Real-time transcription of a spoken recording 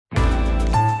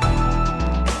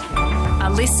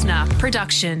listener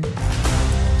production.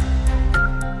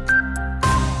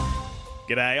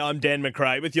 G'day, I'm Dan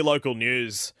McRae with your local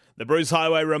news. The Bruce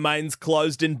Highway remains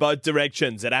closed in both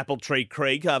directions at Appletree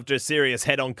Creek after a serious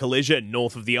head-on collision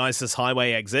north of the Isis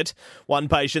Highway exit. One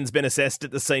patient's been assessed at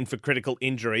the scene for critical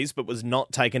injuries but was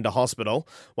not taken to hospital,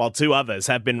 while two others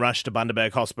have been rushed to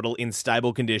Bundaberg Hospital in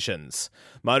stable conditions.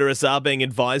 Motorists are being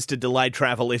advised to delay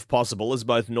travel if possible, as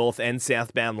both north and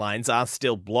southbound lanes are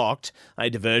still blocked.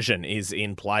 A diversion is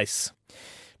in place.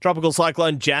 Tropical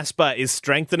cyclone Jasper is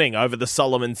strengthening over the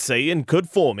Solomon Sea and could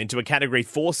form into a Category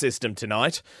 4 system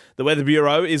tonight. The Weather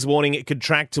Bureau is warning it could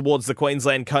track towards the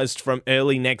Queensland coast from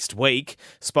early next week.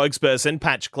 Spokesperson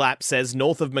Patch Clapp says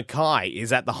north of Mackay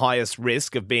is at the highest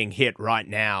risk of being hit right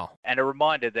now. And a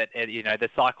reminder that, the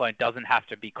cyclone doesn't have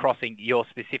to be crossing your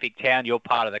specific town, your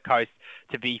part of the coast,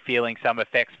 to be feeling some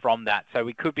effects from that. So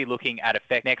we could be looking at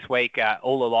effect next week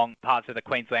all along parts of the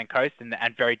Queensland coast and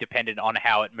very dependent on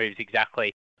how it moves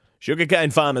exactly. Sugarcane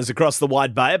farmers across the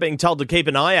Wide Bay are being told to keep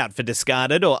an eye out for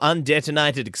discarded or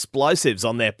undetonated explosives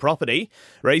on their property.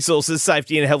 Resources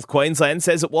Safety and Health Queensland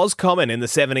says it was common in the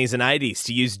 70s and 80s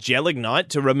to use gelignite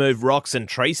to remove rocks and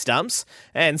tree stumps,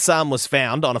 and some was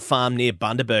found on a farm near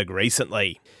Bundaberg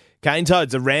recently. Cane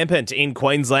toads are rampant in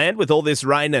Queensland, with all this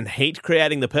rain and heat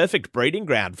creating the perfect breeding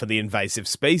ground for the invasive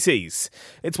species.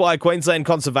 It's why Queensland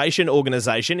Conservation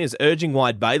Organisation is urging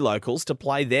Wide Bay locals to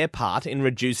play their part in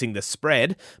reducing the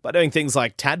spread by doing things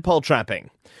like tadpole trapping.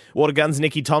 Watergun's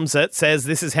Nikki Tomsett says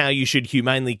this is how you should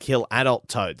humanely kill adult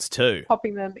toads too.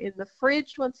 Popping them in the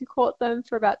fridge once you caught them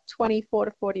for about 24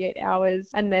 to 48 hours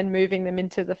and then moving them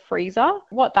into the freezer.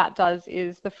 What that does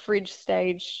is the fridge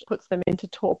stage puts them into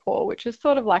torpor, which is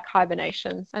sort of like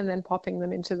hibernation, and then popping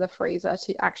them into the freezer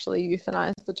to actually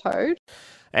euthanize the toad.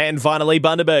 And finally,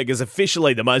 Bundaberg is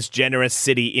officially the most generous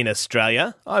city in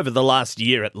Australia, over the last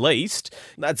year at least.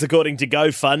 That's according to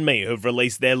GoFundMe, who've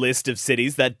released their list of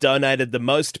cities that donated the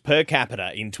most per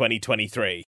capita in 2023.